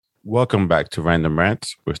Welcome back to Random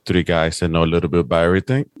Rants with three guys that know a little bit about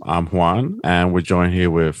everything. I'm Juan, and we're joined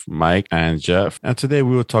here with Mike and Jeff. And today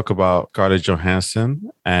we will talk about Scarlett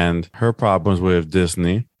Johansson and her problems with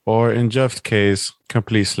Disney, or in Jeff's case,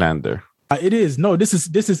 complete slander. It is. No, this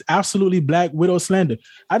is absolutely Black Widow slander.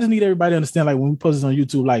 I just need everybody to understand, like, when we post this on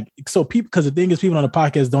YouTube, like, so people, because the thing is, people on the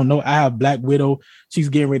podcast don't know, I have Black Widow. She's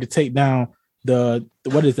getting ready to take down the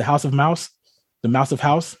what is the House of Mouse? The Mouse of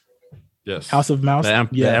House? Yes. House of Mouse.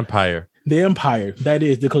 The Empire. The Empire. That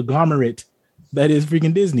is the conglomerate. That is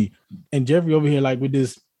freaking Disney. And Jeffrey over here, like, with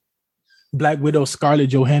this Black Widow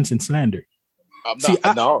Scarlett Johansson slander.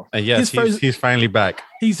 No. And yes, he's finally back.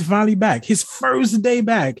 He's finally back. His first day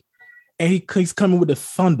back. And he's coming with the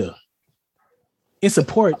thunder in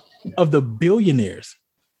support of the billionaires.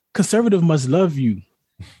 Conservative must love you.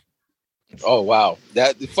 Oh, wow.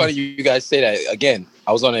 That's funny you guys say that. Again,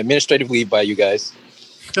 I was on administrative leave by you guys.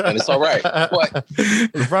 And it's all right. What?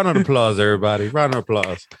 Round of applause, everybody. Round of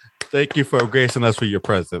applause. Thank you for gracing us with your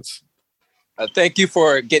presence. Thank you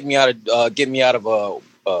for getting me out of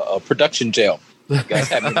a production jail. You guys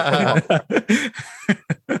have me.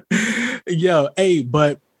 Yo, hey,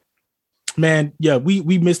 but man, yeah,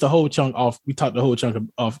 we missed a whole chunk off. We talked the whole chunk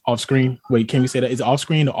off screen. Wait, can we say that? Is it off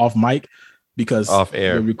screen or off mic? Because off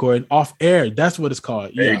air. We're recording off air. That's what it's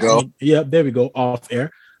called. There you go. There we go. Off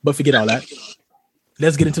air. But forget all that.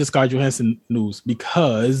 Let's get into the Scarlett Johansson news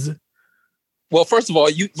because. Well, first of all,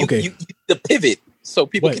 you the pivot so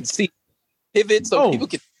people can see. Pivot so people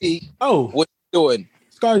can see what you're doing.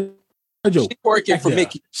 Scarlett She's working for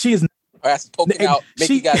Mickey. She is. That's poking out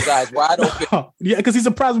Mickey guy's eyes wide open. Yeah, because he's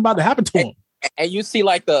surprised about to happen to him. And you see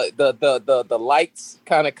like the lights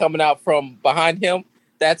kind of coming out from behind him.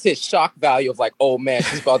 That's his shock value of like, oh man,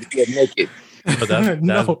 she's about to get naked.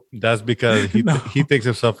 But that's because he thinks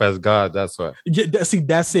himself as God. That's why. Yeah, see,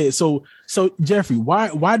 that's it. So Jeffrey,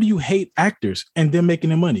 why do you hate actors and them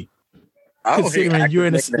making their money? I don't Considering hate you're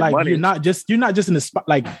in a, like money. you're not just in the spot,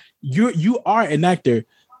 like you are an actor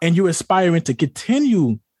and you're aspiring to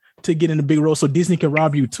continue to get in a big role so Disney can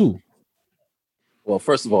rob you too. Well,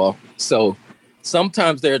 first of all, so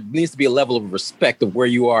sometimes there needs to be a level of respect of where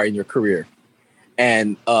you are in your career.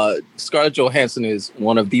 And Scarlett Johansson is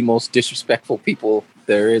one of the most disrespectful people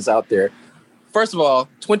there is out there. First of all,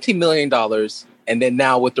 $20 million. And then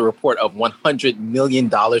now with the report of $100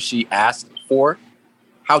 million she asked for.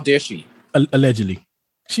 How dare she? Allegedly.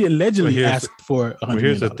 She allegedly asked for $100 million.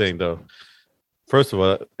 Here's the thing, though. First of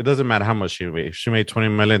all, it doesn't matter how much she made. If she made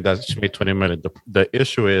 $20 million, she made $20 million. The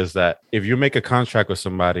issue is that if you make a contract with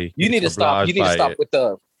somebody, you need to stop. You need to stop with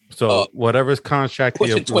the whatever's contract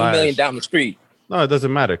pushing $20 million down the street. No, it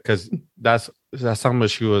doesn't matter because that's how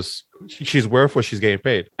much she's worth what she's getting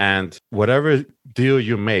paid. And whatever deal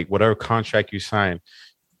you make, whatever contract you sign,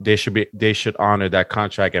 they should honor that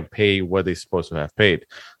contract and pay what they're supposed to have paid.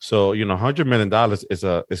 So, $100 million is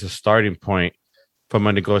a starting point from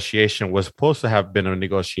a negotiation. Was supposed to have been a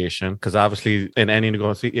negotiation because obviously in any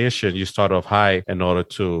negotiation you start off high in order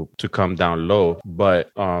to come down low,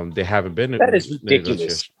 but they haven't been. That is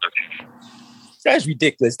ridiculous. That's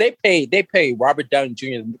ridiculous. They pay Robert Downey Jr.,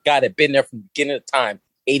 the guy that been there from the beginning of time,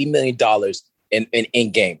 $80 million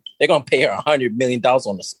in game. They're gonna pay her $100 million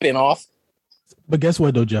on the spinoff. But guess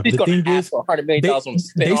what though, Jeff? She's the thing is, for $100 million on the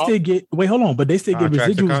spinoff. They still get but they still get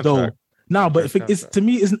residuals though. No, but if it's to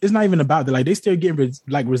me, it's not even about that. Like they still get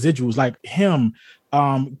residuals, like him,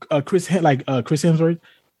 Chris Hemsworth,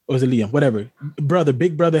 or is it Liam? Whatever,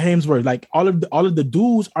 big brother Hemsworth. Like all of the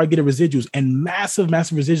dudes are getting residuals and massive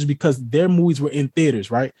residuals because their movies were in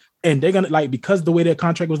theaters, right? And they're gonna because the way their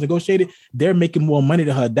contract was negotiated, they're making more money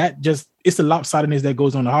than her. It's the lopsidedness that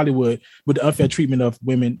goes on in Hollywood with the unfair treatment of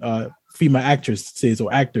women, female actresses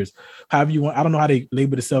or actors. However you want, I don't know how they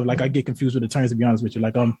label themselves. Like I get confused with the terms, to be honest with you.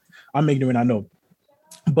 Like I'm ignorant, I know.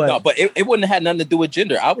 But it wouldn't have had nothing to do with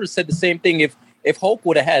gender. I would have said the same thing if Hulk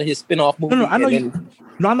would have had his spinoff movie. No, I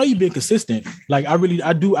know you're being consistent. Like I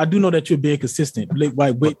do know that you're being consistent.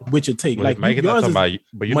 Like with your take. Like Mike, you're not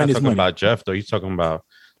talking about Jeff though. You're talking about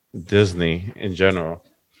Disney in general.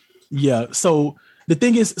 Yeah. So the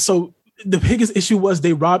thing is, the biggest issue was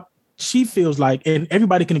they robbed. She feels like, and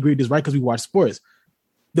everybody can agree with this, right? Because we watch sports.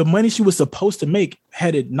 The money she was supposed to make,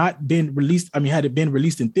 had it not been released, had it been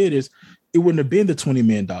released in theaters, it wouldn't have been the $20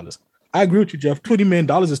 million. I agree with you, Jeff. $20 million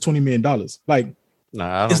is $20 million. Like,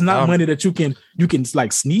 it's not money that you can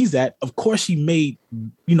like sneeze at. Of course, she made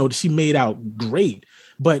out great.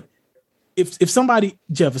 But if somebody,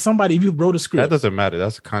 Jeff, if you wrote a script, that doesn't matter.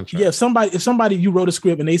 That's a contract. Yeah, if somebody you wrote a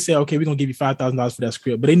script and they say, okay, we're gonna give you $5,000 for that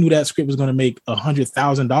script, but they knew that script was gonna make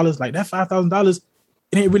 $100,000, like that $5,000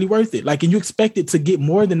 it ain't really worth it. Like, and you expect it to get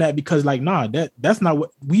more than that because, like, nah, that's not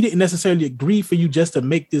what we didn't necessarily agree for you just to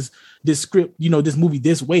make this script, this movie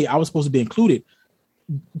this way. I was supposed to be included.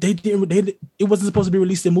 It wasn't supposed to be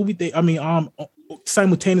released in movie.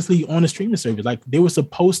 Simultaneously on the streaming service. Like, they were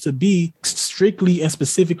supposed to be strictly and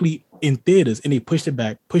specifically in theaters, and they pushed it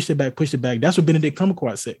back. That's what Benedict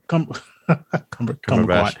Cumberbatch said.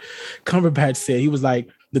 Cumberbatch said. He was like,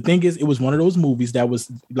 the thing is, it was one of those movies that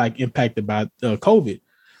was like impacted by COVID,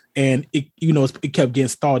 and it kept getting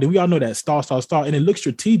stalled. And we all know that stall, and it looks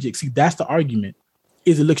strategic. See, that's the argument.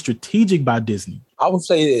 Is it look strategic by Disney? I would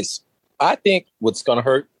say this. I think what's going to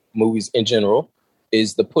hurt movies in general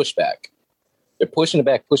is the pushback. They're pushing it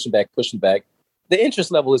back. The interest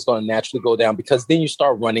level is going to naturally go down because then you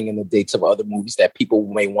start running in the dates of other movies that people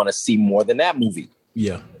may want to see more than that movie.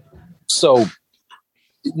 Yeah. So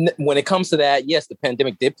when it comes to that, yes, the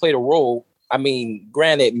pandemic did play a role. I mean,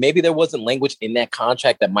 granted, maybe there wasn't language in that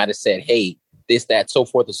contract that might have said, hey, this, that, so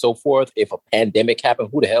forth and so forth. If a pandemic happened,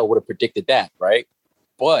 who the hell would have predicted that, right?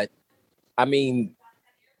 But, I mean,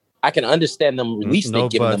 I can understand them releasing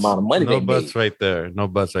it given the amount of money they made. No buts right there. No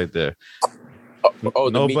buts. Okay.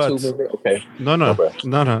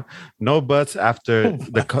 No buts after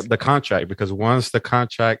the contract, because once the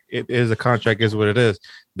contract, it is a contract, is what it is.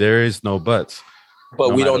 There is no buts.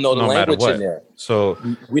 But we don't know the language in there. So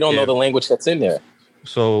we don't know the language that's in there.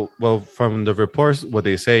 So, well, from the reports, what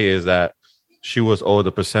they say is that she was owed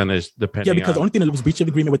a percentage depending. Yeah, because the only thing that was breach of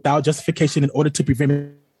agreement without justification in order to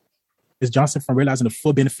prevent Ms. Johansson from realizing the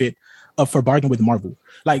full benefit of her bargain with Marvel.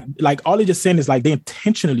 Like all they're just saying is like they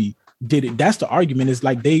intentionally did it. That's the argument. Is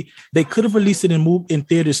like they could have released it and moved in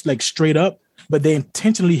theaters like straight up, but they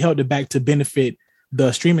intentionally held it back to benefit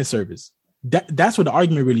the streaming service. That's what the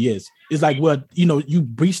argument really is. It's like, well, you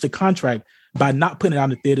breached the contract by not putting it out in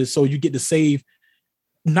the theaters, so you get to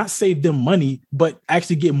not save them money, but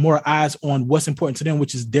actually get more eyes on what's important to them,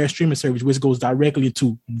 which is their streaming service, which goes directly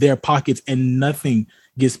into their pockets, and nothing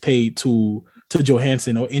gets paid to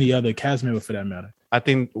Johansson or any other cast member for that matter. I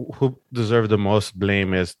think who deserves the most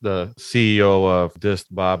blame is the CEO of this,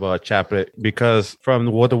 Bob Chapek, because from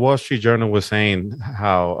what the Wall Street Journal was saying,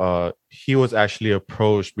 how he was actually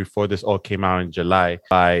approached before this all came out in July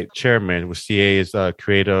by Chairman, with CA's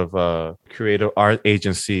creative art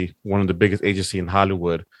agency, one of the biggest agency in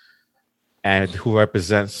Hollywood, and who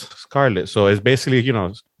represents Scarlett. So it's basically,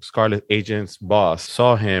 Scarlett agent's boss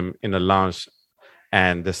saw him in the lounge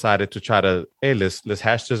and decided to try to, hey, let's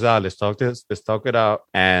hash this out. Let's talk it out.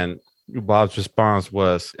 And Bob's response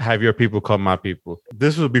was, have your people call my people.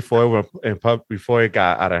 This was before it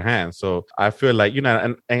got out of hand. So I feel like,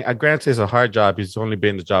 and granted, it's a hard job. He's only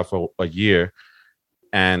been in the job for a year.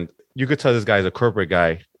 And you could tell this guy's a corporate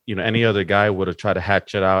guy. Any other guy would have tried to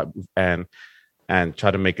hatch it out and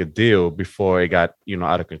try to make a deal before it got,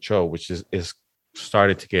 out of control, which is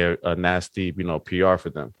started to get a nasty, PR for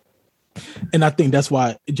them. And I think that's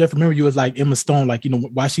why, Jeff, remember you was like Emma Stone, like,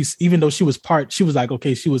 why even though she was she was like,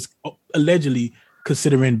 okay, she was allegedly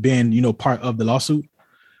considering being, part of the lawsuit.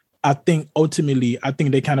 I think ultimately,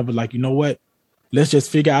 they kind of were like, you know what, let's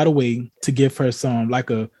just figure out a way to give her some, like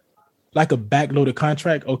a backloaded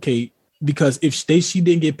contract. Okay. Because if she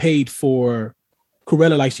didn't get paid for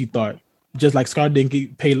Cruella like she thought, just like Scarlett didn't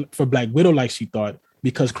get paid for Black Widow like she thought,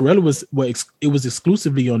 because Cruella was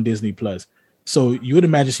exclusively on Disney Plus. So you would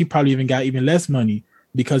imagine she probably even got even less money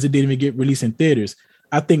because it didn't even get released in theaters.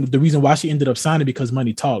 I think the reason why she ended up signing because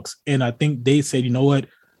money talks. And I think they said, you know what,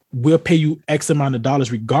 we'll pay you X amount of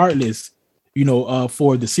dollars regardless,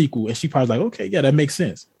 for the sequel. And she probably like, okay, yeah, that makes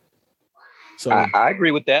sense. So I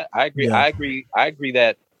agree with that. I agree. Yeah. I agree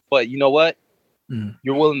that. But you know what?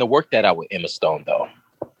 You're willing to work that out with Emma Stone, though.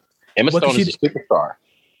 Emma Stone is a superstar.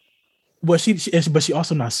 Well, but she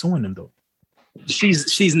also not suing them though.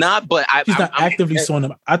 She's not, but she's not actively suing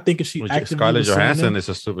them. I think if she actively Scarlett Johansson is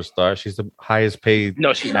a superstar. She's the highest paid.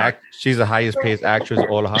 No, she's not. She's the highest paid actress in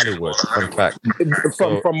all of Hollywood. In fact,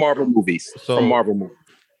 from Marvel movies. From Marvel movies.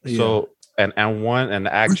 So an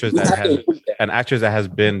actress that has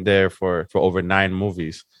been there for over 9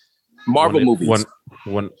 movies. Marvel movies.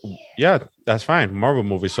 Yeah, that's fine. Marvel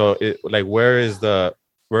movies. So where is the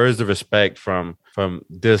respect from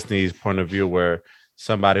Disney's point of view, where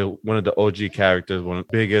one of the OG characters, one of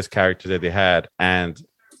the biggest characters that they had, and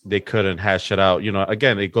they couldn't hash it out.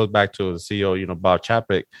 Again, it goes back to the CEO, Bob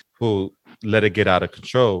Chapek, who let it get out of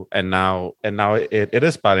control. And now it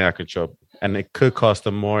is spiraling out of control. And it could cost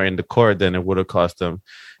them more in the court than it would have cost them,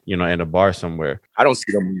 in a bar somewhere. I don't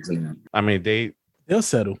see them losing that. I mean, they'll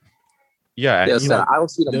settle. Yeah. They'll settle. I don't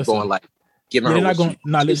see them going like, giving her.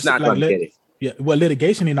 She's not going to get it. Yeah, well,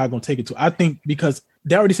 litigation, they're not going to take it to. I think because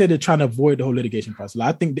They already said they're trying to avoid the whole litigation process.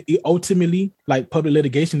 Like, I think that ultimately, like public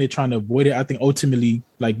litigation, they're trying to avoid it. I think ultimately,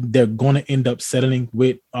 like they're going to end up settling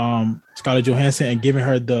with Scarlett Johansson and giving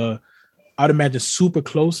her I'd imagine super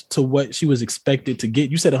close to what she was expected to get.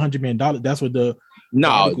 You said $100 million. That's what the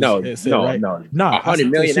no, right? No, $100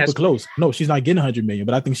 million. Super close. No, she's not getting $100 million,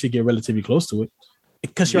 but I think she'd get relatively close to it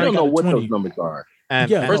because she don't know what 20. those numbers are. And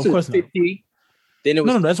first it was 50. Then it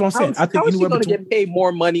was no, that's what I'm saying. I think how is she going to get paid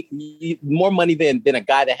more money than a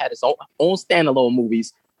guy that had his own standalone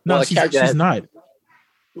movies? No, she's not.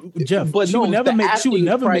 Jeff, but she would never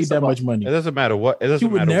make that much money. It doesn't matter what. She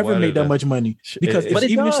would never make that much money because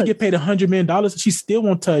even if she get paid $100 million, she still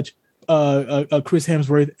won't touch Chris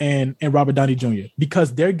Hemsworth and Robert Downey Jr.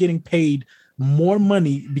 because they're getting paid more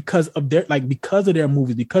money because of their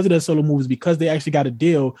movies, because of their solo movies, because they actually got a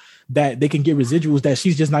deal that they can get residuals that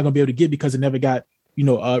she's just not going to be able to get because it never got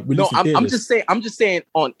released. No, I'm just saying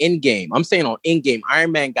on Endgame. I'm saying on Endgame,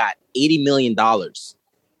 Iron Man got $80 million.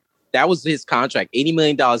 That was his contract. $80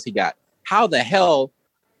 million he got. How the hell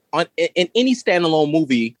in any standalone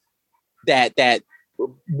movie that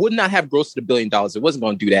would not have grossed $1 billion? It wasn't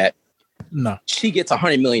going to do that. No, she gets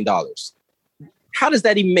 $100 million. How does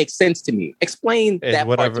that even make sense to me? Explain that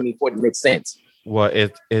part to me for it to make sense. Well,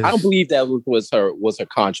 it is. I don't believe that was her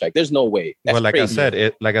contract. There's no way. That's like crazy.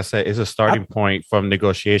 I said, it's a starting point from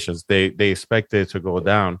negotiations. They expect it to go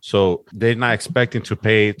down, so they're not expecting to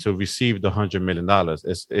receive the $100 million.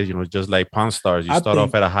 It's just like Pawn Stars. You start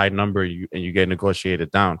off at a high number, and you get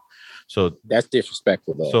negotiated down. So that's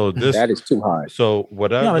disrespectful, though. So that is too high. So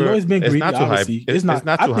whatever. No, the lawyer's been greedy. It's not too high. It's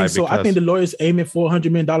not too high. So I think the lawyers aiming for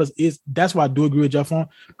 $100 million that's why I do agree with Jeff on.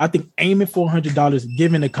 I think aiming for $100,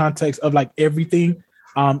 given the context of like everything,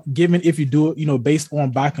 given if you do it, based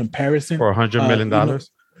on by comparison for $100 million.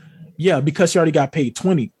 Yeah, because she already got paid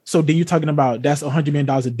 20. So then you're talking about that's $100 million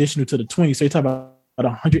additional to the 20. So you're talking about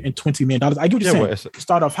 $120 million. I get what you're saying.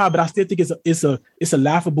 Start off high, but I still think it's a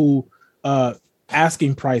laughable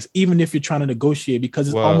asking price, even if you're trying to negotiate, because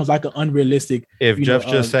it's almost like an unrealistic. If Jeff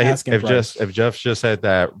just said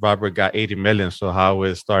that Robert got 80 million, so how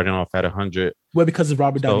is starting off at 100? Well, because it's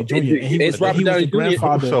Robert Downey Jr. and he was the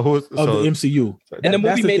grandfather of the MCU, and the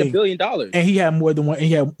movie made $1 billion, and he had more than one.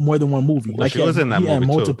 He had more than one movie. Like she was in that movie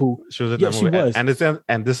multiple. Too. She was in that movie,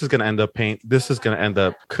 and this is going to end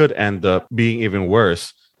up could end up being even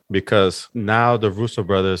worse because now the Russo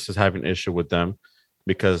brothers is having an issue with them.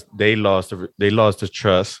 Because they lost the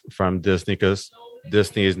trust from Disney because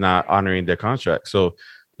Disney is not honoring their contract. So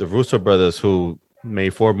the Russo brothers, who made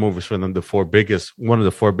 4 movies for them, one of the 4 biggest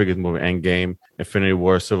movies, Endgame, Infinity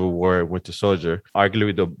War, Civil War, Winter Soldier,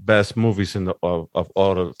 arguably the best movies of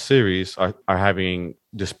all the series, are having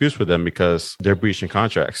disputes with them because they're breaching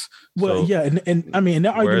contracts. Well, so, and I mean,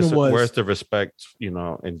 their argument where's the respect,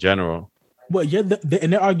 in general? Well, yeah,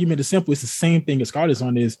 and their argument is simple. It's the same thing as Scarlett's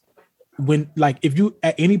on is. When if you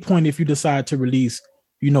at any point if you decide to release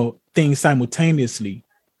things simultaneously,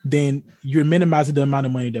 then you're minimizing the amount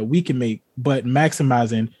of money that we can make, but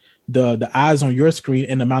maximizing the eyes on your screen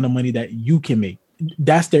and the amount of money that you can make.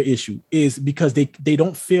 That's their issue, is because they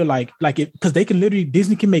don't feel like it, because they can literally,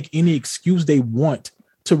 Disney can make any excuse they want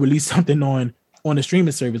to release something on a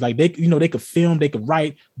streaming service. Like they could film, they could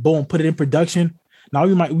write, boom, put it in production. Now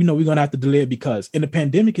we're gonna have to delay it because the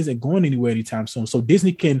pandemic isn't going anywhere anytime soon. So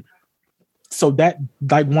Disney can. So that,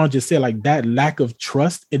 like Juan just said, like that lack of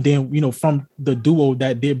trust, and then from the duo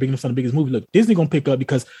that did bring them some of the biggest movies. Look, Disney gonna pick up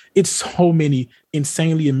because it's so many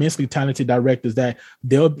insanely, immensely talented directors that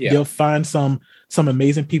they'll find some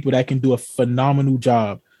amazing people that can do a phenomenal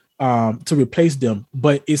job to replace them.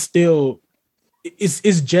 But it's still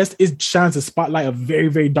it shines a spotlight, a very,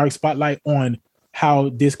 very dark spotlight on how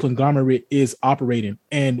this conglomerate is operating.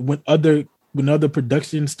 And when other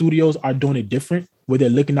production studios are doing it different, where they're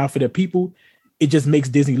looking out for their people, it just makes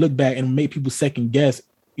Disney look bad and make people second guess,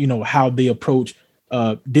 how they approach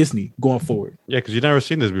Disney going forward. Yeah, because you've never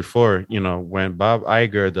seen this before. When Bob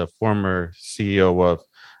Iger, the former CEO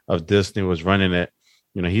of Disney, was running it,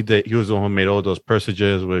 he was the one who made all those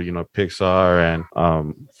purchases with Pixar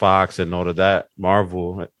and Fox and all of that,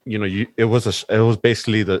 Marvel. It was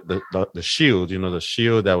basically the shield, the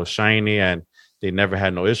shield that was shiny and they never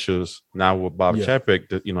had no issues. Now with Bob Chapek,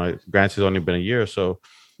 granted, it's only been a year or so.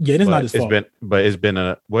 Yeah, it is not his fault.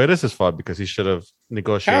 It is his fault because he should have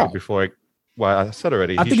negotiated before. I said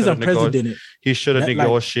already. I think he's unprecedented. He should have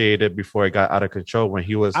negotiated before it got out of control when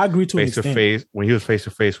he was face to face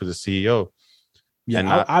with the CEO.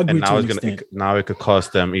 Yeah, I agree to an extent. Now it could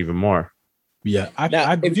cost them even more. Yeah.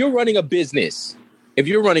 If you're running a business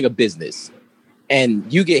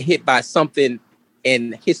and you get hit by something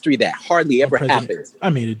in history that hardly ever happens. I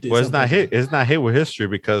mean, it's not hit. It's not hit with history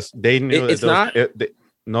because they knew it's not.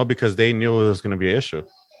 No, because they knew it was going to be an issue.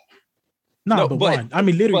 No, but one. I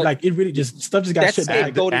mean, literally, like it really just stuff just got shut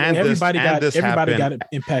down. Everybody got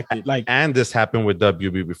impacted. Like, and this happened with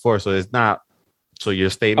WB before, so it's not. So your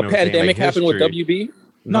statement, a pandemic happened with WB.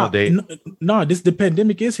 No, the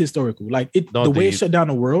pandemic is historical. Like the way it shut down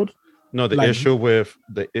the world. No, the issue with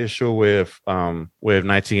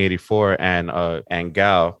 1984 and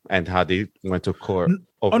Gal and how they went to court.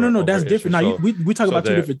 No, that's different. Now we talk about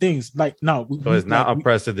two different things. Like no, so it's not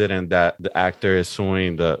unprecedented that the actor is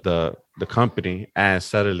suing the company and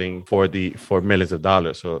settling for millions of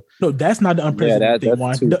dollars. So no, that's not the unprecedented thing.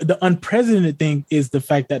 One, the unprecedented thing is the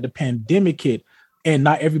fact that the pandemic hit, and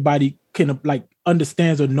not everybody can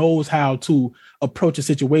understands or knows how to approach a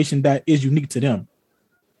situation that is unique to them.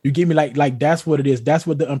 You give me like that's what it is. That's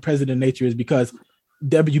what the unprecedented nature is, because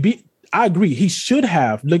WB, I agree. He should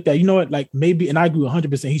have looked at, like maybe, and I agree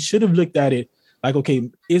 100%. He should have looked at it like, okay,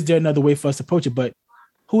 is there another way for us to approach it? But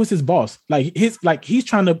who is his boss? He's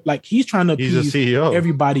trying to appease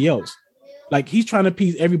everybody else. Like he's trying to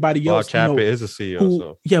appease everybody else. Bob Chapek is a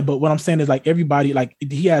CEO. Yeah, but what I'm saying is like everybody, like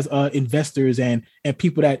he has investors and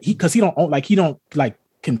people that he don't own, he don't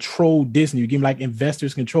control Disney. You give him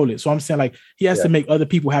investors control it. So I'm saying he has to make other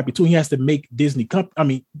people happy too. He has to make Disney I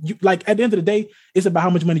mean, at the end of the day, it's about how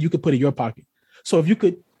much money you could put in your pocket. So if you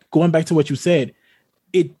could, going back to what you said,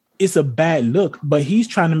 it's a bad look, but he's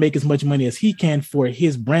trying to make as much money as he can for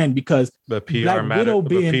his brand, because PR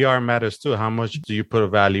matters too. How much do you put a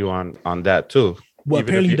value on that too? Well,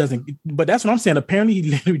 apparently he doesn't. But that's what I'm saying. Apparently he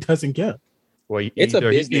literally doesn't care. Well,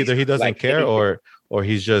 either he doesn't care or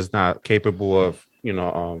he's just not capable of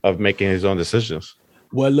of making his own decisions.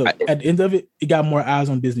 Well, look, at the end of it, it got more eyes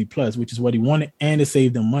on Disney Plus, which is what he wanted, and it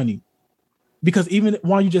saved them money. Because even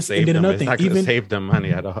why don't you just save them? Another thing, even save them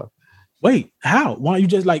money at all. Wait, how? Why don't you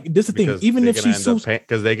just this is the thing? Even if she sues,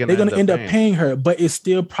 because they're gonna end up paying her, but it's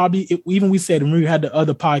still probably even we said when we had the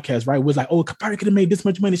other podcast, right? Was probably could have made this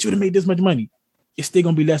much money. She would have made this much money. It's still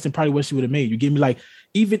gonna be less than probably what she would have made. You give me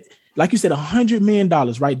even like you said, $100 million,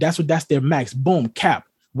 right? That's their max. Boom, cap.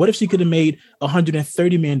 What if she could have made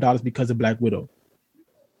 $130 million because of Black Widow?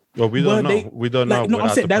 Well, we don't know. We don't know. No, I'm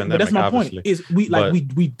saying that, but that's my point. Is we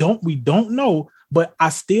don't know. But I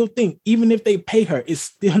still think even if they pay her, it's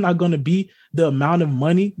still not going to be the amount of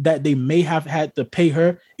money that they may have had to pay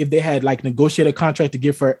her if they had negotiated a contract to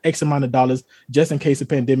give her X amount of dollars just in case the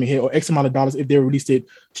pandemic hit, or X amount of dollars if they released it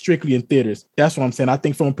strictly in theaters. That's what I'm saying. I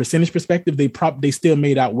think from a percentage perspective, they still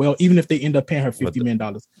made out well, even if they end up paying her $50 million,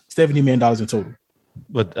 $70 million in total.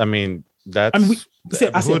 But I mean, that's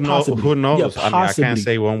who knows? Yeah, I can't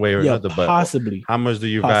say one way or another. But possibly, how much do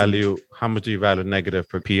you value? How much do you value negative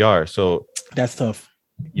for PR? So that's tough.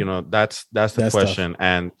 That's the question. Tough.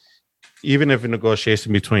 And even if a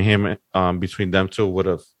negotiation between them two would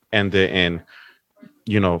have ended in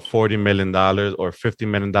 $40 million or $50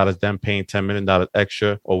 million, them paying $10 million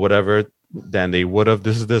extra or whatever, then they would have.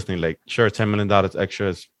 This is Disney. Sure, $10 million extra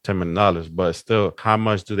is $10 million, but still, how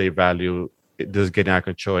much do they value this getting out of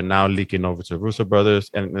control and now leaking over to Russo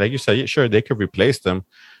brothers? And like you said, sure, they could replace them,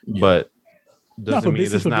 but doesn't mean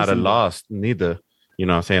it's not a loss neither. You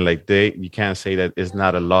know what I'm saying? You can't say that it's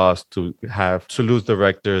not a loss to lose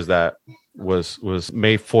directors that was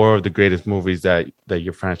made 4 of the greatest movies that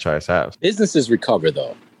your franchise has. Businesses recover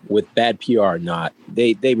though. With bad PR or not,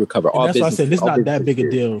 they recover. And that's why I said it's not that big a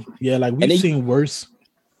deal. Yeah, we've seen worse.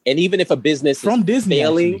 And even if a business from is Disney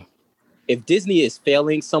failing, actually. If Disney is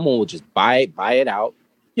failing, someone will just buy it out.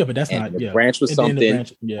 Yeah, but that's not branch with something,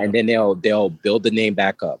 and then they'll build the name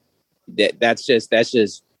back up. That's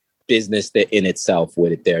just business in itself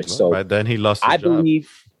with it there. Well, so right then he lost his I job. believe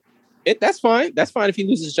it. That's fine. That's fine if he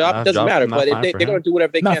loses his job. It doesn't matter. But if they're going to do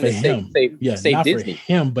whatever they can to save not Disney. For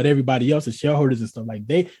him, but everybody else, the shareholders and stuff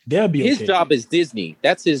they'll be. His job is Disney.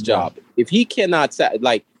 That's his job. If he cannot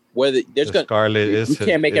whether there's going Scarlett you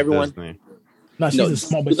can't make everyone. Disney. No, she's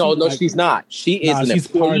small. But she's not. She is she's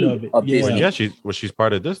part of it. Disney. She's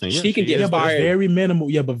part of Disney. She can get but very minimal.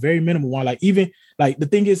 Yeah, but very minimal one. The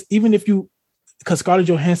thing is, even if you, because Scarlett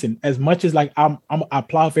Johansson, as much as I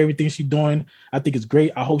applaud for everything she's doing, I think it's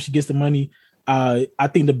great. I hope she gets the money. I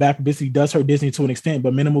think the bad publicity does hurt Disney to an extent,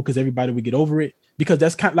 but minimal because everybody would get over it. Because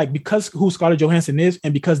that's kind of because who Scarlett Johansson is,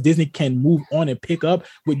 and because Disney can move on and pick up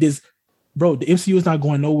with this, bro. The MCU is not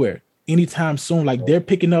going nowhere. anytime soon. Like they're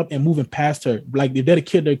picking up and moving past her. Like if they'd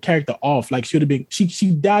kill their character off, like should have been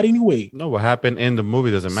she died anyway. No, what happened in the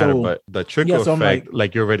movie doesn't matter, but the trickle effect,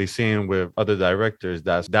 like you're already seeing with other directors,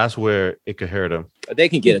 that's where it could hurt them. They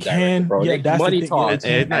can get a director, bro. Yeah, that's money talks.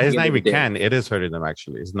 It's not even can. It is hurting them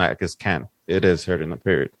actually. It's not because can. It is hurting them.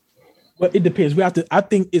 Period. But it depends. We have to. I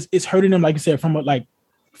think it's hurting them, like you said, from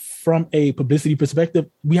a publicity perspective.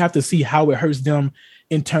 We have to see how it hurts them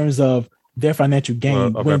in terms of their financial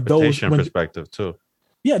gain. Well, perspective too.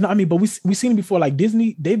 Yeah, no, I mean, but we seen it before. Like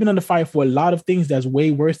Disney, they've been under fire for a lot of things that's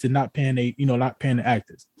way worse than not paying the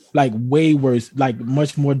actors. Like way worse, like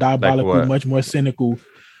much more diabolical, like much more cynical.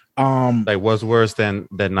 Like what's worse than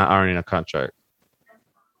not honoring a contract?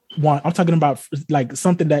 One, I'm talking about like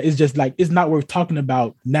something that is just like it's not worth talking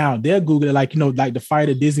about now. They'll Google it, like like the fire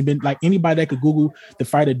that Disney been, like anybody that could Google the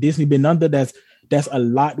fire that Disney been under. That's a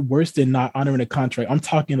lot worse than not honoring a contract. I'm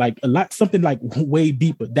talking like something like way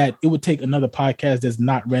deeper that it would take another podcast that's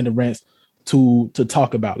not Random Rants to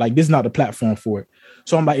talk about. Like this is not the platform for it.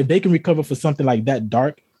 So I'm like, if they can recover for something like that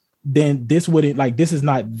dark, then this is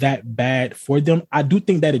not that bad for them. I do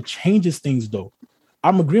think that it changes things though.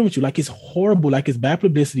 I'm agreeing with you. Like it's horrible, like it's bad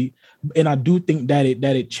publicity. And I do think that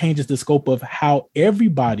it changes the scope of how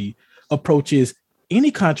everybody approaches any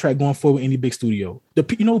contract going forward with any big studio.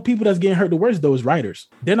 People that's getting hurt the worst though is writers.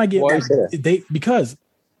 They're not getting because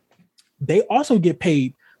they also get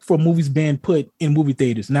paid for movies being put in movie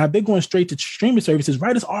theaters. Now if they're going straight to streaming services,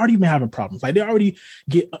 writers already been having problems. Like they already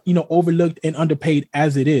get overlooked and underpaid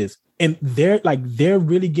as it is. And they're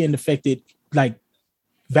really getting affected like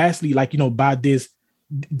vastly, like by this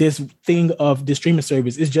thing of the streaming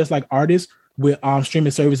service. It's just like artists with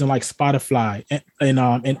streaming service and like Spotify and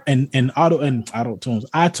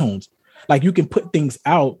iTunes. Like you can put things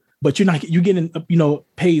out, but you're getting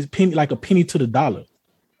paid a penny to the dollar.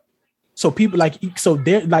 So people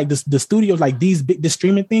they're like the studios, like the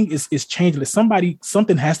streaming thing is changing.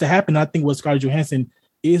 Something has to happen. I think what Scarlett Johansson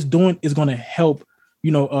is doing is going to help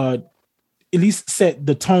at least set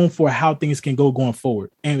the tone for how things can go going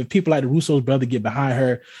forward. And if people like the Russo's brother get behind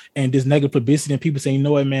her and this negative publicity and people say, you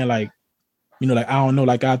know what, man, like I don't know,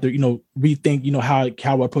 like I have to, rethink,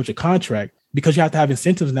 how I approach a contract, because you have to have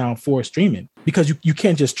incentives now for streaming, because you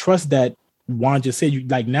can't just trust that. Juan just said,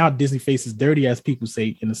 now Disney faces dirty, as people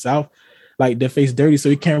say in the South, like their face dirty. So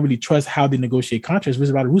you can't really trust how they negotiate contracts. Which is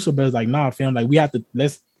about the Russo brothers, like, nah, fam, like we have to,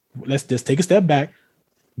 let's just take a step back.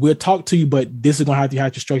 We'll talk to you, but this is going to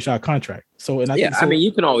have to structure our contract. So, and I mean,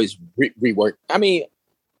 you can always rework. I mean,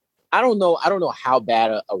 I don't know how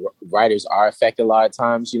bad a writers are affected a lot of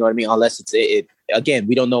times. You know what I mean? Unless it's again,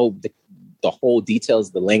 we don't know the whole details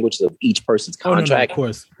of the language of each person's contract. Of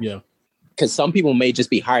course, yeah. Because some people may just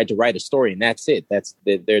be hired to write a story and that's it.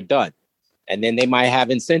 They're done. And then they might have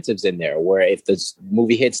incentives in there where if the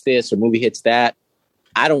movie hits this or movie hits that.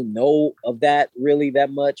 I don't know of that really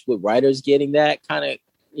that much with writers getting that kind of.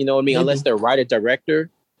 You know what I mean? Unless they're writer director.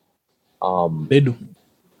 They do.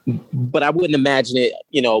 But I wouldn't imagine it,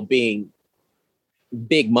 being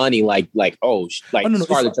big money like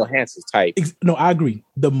Scarlett Johansson type. No, I agree.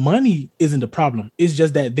 The money isn't the problem. It's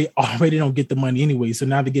just that they already don't get the money anyway. So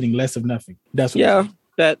now they're getting less of nothing. That's what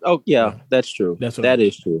that's true. That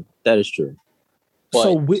is true. But,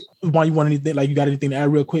 so why you want anything, like you got anything to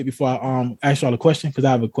add real quick before I ask y'all a question? Because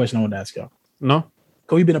I have a question I want to ask y'all. No.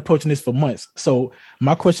 Because we've been approaching this for months. So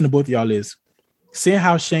my question to both of y'all is, seeing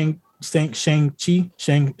how Shang-Chi,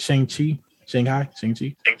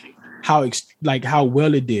 how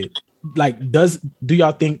well it did. Like, do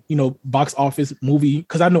y'all think, box office movie?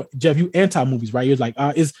 Because I know, Jeff, you anti-movies, right? You're like,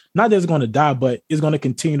 it's not that it's going to die, but it's going to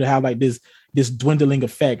continue to have like this dwindling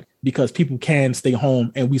effect because people can stay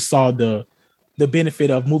home. And we saw the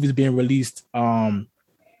benefit of movies being released on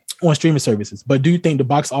streaming services. But do you think the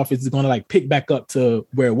box office is going to like pick back up to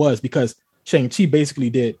where it was? Because Shang-Chi basically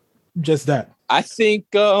did just that. I think,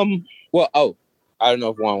 I don't know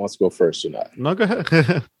if Juan wants to go first or not. No, go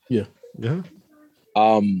ahead. Yeah.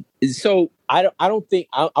 So I don't think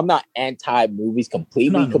I'm not anti movies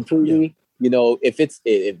completely. Yeah. If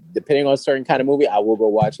depending on a certain kind of movie, I will go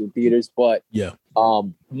watch it in theaters. But yeah,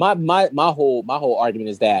 my whole argument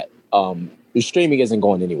is that the streaming isn't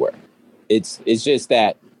going anywhere. It's just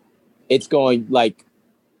that it's going like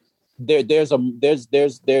there's a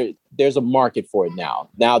market for it now.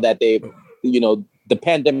 Now that they, the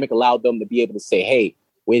pandemic allowed them to be able to say, hey,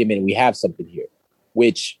 wait a minute, we have something here,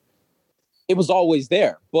 which it was always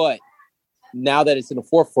there. But now that it's in the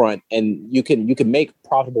forefront and you can make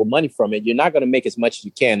profitable money from it, you're not going to make as much as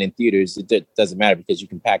you can in theaters. It doesn't matter because you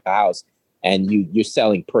can pack the house and you're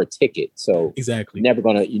selling per ticket. So exactly, you're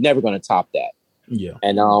never gonna top that. Yeah.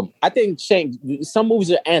 And I think Shane, some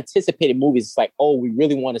movies are anticipated movies. It's like, oh, we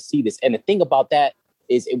really want to see this. And the thing about that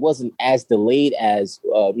is it wasn't as delayed as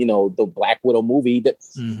the Black Widow movie.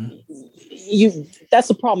 That's the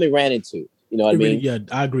problem they ran into. You know what I mean? Yeah,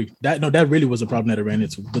 I agree. That really was a problem that it ran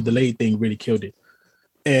into. The delayed thing really killed it.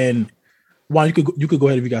 And Juan, you could go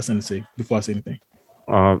ahead if you got something to say before I say anything.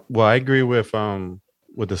 Well, I agree with the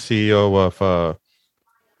CEO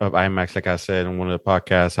of IMAX, like I said in one of the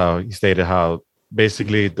podcasts, how he stated how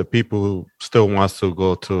basically the people who still wants to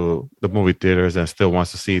go to the movie theaters and still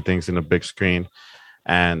wants to see things in a big screen.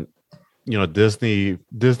 And, Disney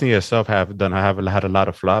itself have had a lot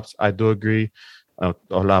of flops. I do agree. A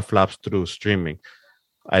lot of flops through streaming.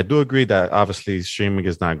 I do agree that obviously streaming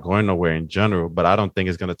is not going nowhere in general, but I don't think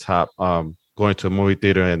it's going to top going to a movie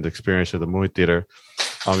theater and the experience of the movie theater.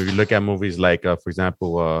 If you look at movies like, for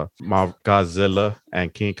example, Godzilla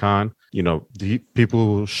and King Kong, the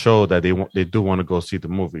people show that they do want to go see the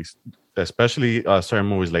movies, especially certain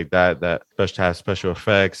movies like that have special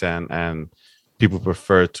effects and people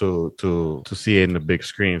prefer to see it in the big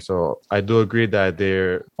screen. So I do agree that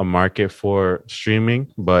there's a market for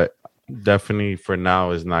streaming, but definitely for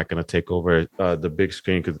now is not going to take over the big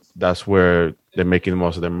screen because that's where they're making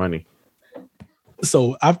most of their money.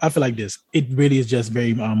 So I feel like this. It really is just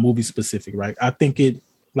very movie specific, right? I think it,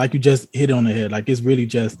 like you just hit it on the head. Like it's really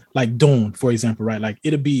just like Dune, for example, right? Like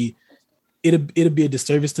it'll be a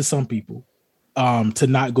disservice to some people to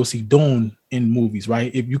not go see Dune in movies,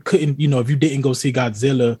 right? If you couldn't, if you didn't go see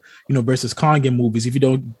Godzilla, versus Kong in movies, if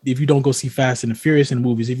you don't go see Fast and the Furious in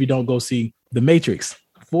movies, if you don't go see The Matrix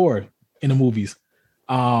 4 in the movies,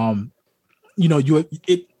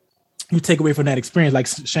 you take away from that experience. Like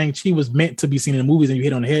Shang-Chi was meant to be seen in the movies, and you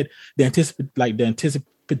hit on the head. The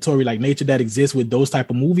anticipatory nature that exists with those type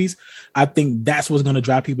of movies, I think that's what's going to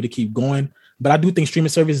drive people to keep going. But I do think streaming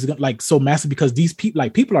services is so massive because these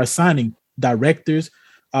people are signing directors,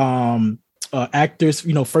 actors,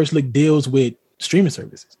 first look deals with streaming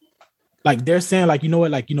services. Like they're saying,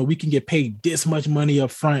 we can get paid this much money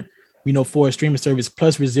up front, for a streaming service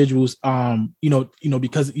plus residuals,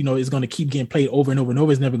 because, it's going to keep getting played over and over and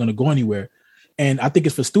over. It's never going to go anywhere. And I think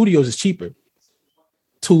it's for studios, it's cheaper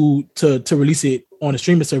to release it on a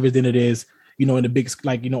streaming service than it is, in the big,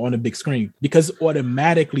 on a big screen, because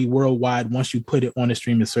automatically worldwide, once you put it on a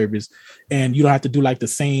streaming service and you don't have to do the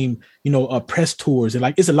same, press tours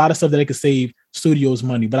and it's a lot of stuff that they could save studios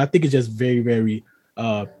money. But I think it's just very, very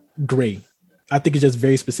gray. I think it's just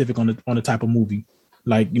very specific on the type of movie.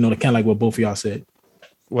 Kind of like what both of y'all said.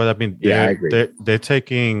 Well, I mean, I agree. They're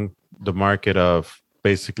taking the market of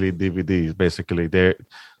basically DVDs. Basically,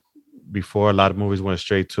 before a lot of movies went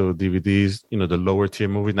straight to DVDs. The lower tier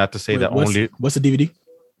movies. Not to say what's a DVD?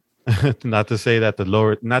 Not to say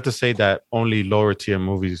that only lower tier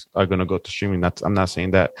movies are going to go to streaming. I'm not saying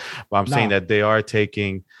that, but I'm saying that they are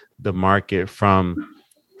taking the market from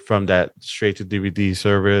that straight to DVD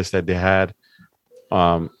service that they had.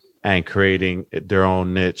 And creating their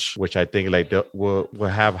own niche, which I think will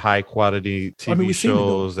have high quality TV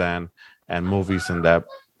shows and movies and that.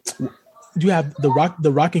 You have the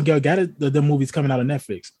Rock and Gal Gadot, the movies coming out of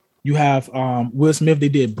Netflix. You have Will Smith, they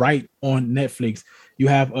did Bright on Netflix. You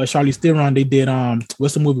have Charlize Theron, they did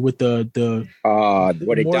what's the movie with the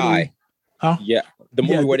where they die? Huh? Yeah. The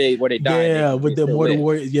movie where they die. Yeah, with the Mortal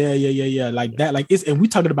Warriors. Yeah. Like that. And we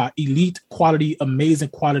talking about elite quality, amazing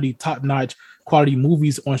quality, top-notch quality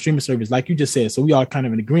movies on streaming service, like you just said. So we are kind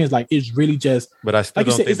of in agreement. It's really just. But I still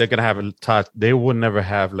don't think they're gonna have a touch. They will never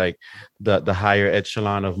have the higher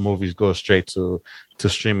echelon of movies go straight to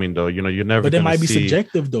streaming though. You're never. But that might be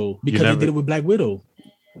subjective though, because they did it with Black Widow.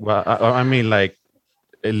 Well, I mean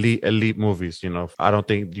elite movies. I don't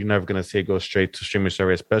think you're never gonna see it go straight to streaming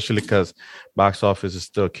service, especially because box office is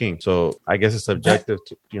still king. So I guess it's subjective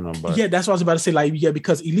but yeah, that's what I was about to say.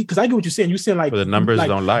 Because elite, because I get what you're saying. You're saying the numbers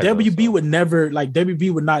don't lie. WB would never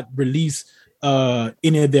WB would not release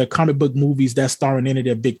any of their comic book movies that starring any of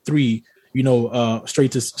their big three,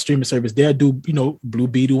 straight to streaming service. They'll do Blue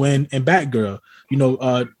Beetle and Batgirl.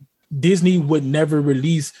 Disney would never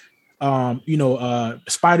release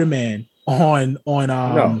Spider-Man on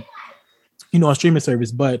a streaming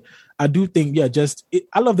service. But I do think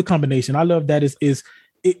I love the combination. I love that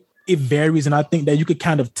it varies, and I think that you could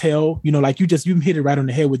kind of tell, you hit it right on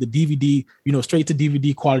the head with the DVD, straight to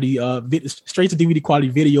DVD quality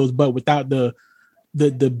videos, but without the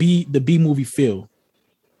B movie feel.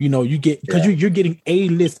 You get, because you're getting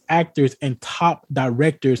A-list actors and top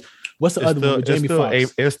directors What's the other one with Jamie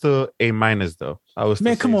Foxx? It's still A minus though.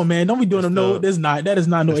 Man, come on, man. Don't be doing them. No, there's not. That is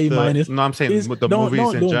not no A minus. No, I'm saying the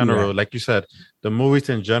movies in general. Like you said, the movies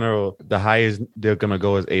in general, the highest they're gonna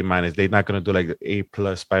go is A minus. They're not gonna do like A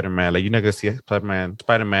plus Spider-Man. Like you're not gonna see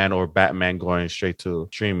Spider-Man or Batman going straight to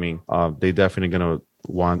streaming. They definitely gonna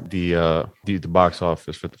want the box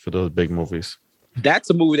office for those big movies. That's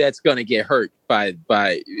a movie that's gonna get hurt by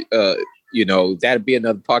that'd be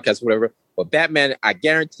another podcast or whatever. But Batman, I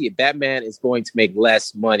guarantee it, Batman is going to make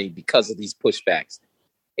less money because of these pushbacks.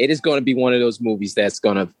 It is going to be one of those movies that's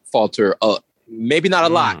going to falter. Maybe not a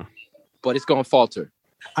lot, but it's going to falter.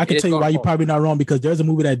 I can tell you why you're probably not wrong, because there's a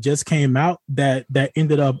movie that just came out that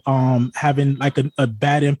ended up having like a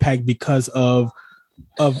bad impact because of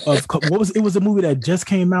what was it? Was a movie that just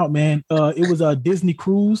came out, man. It was a Disney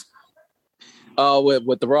cruise.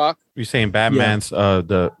 With The Rock. You're saying Batman's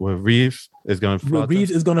with Reeves is going to flop? Reeves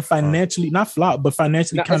is going to financially not flop, but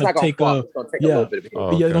financially kind of take a little bit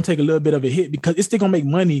of a hit. It's going to take a little bit of a hit because it's still going to make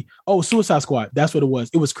money. Oh, Suicide Squad, that's what it was.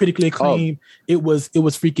 It was critically acclaimed. It was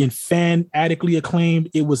freaking fanatically acclaimed.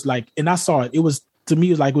 It was like, and I saw it. It was, to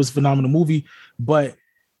me, it was a phenomenal movie. But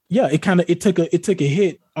yeah, it took a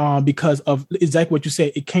hit because of exactly what you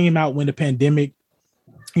said. It came out when the pandemic,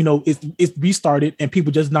 it restarted, and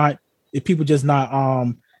people just not.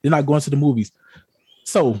 They're not going to the movies.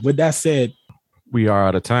 So with that said, we are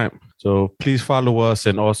out of time. So please follow us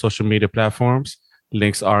in all social media platforms.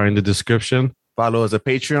 Links are in the description. Follow us at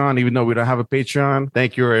Patreon, even though we don't have a Patreon.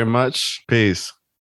 Thank you very much. Peace.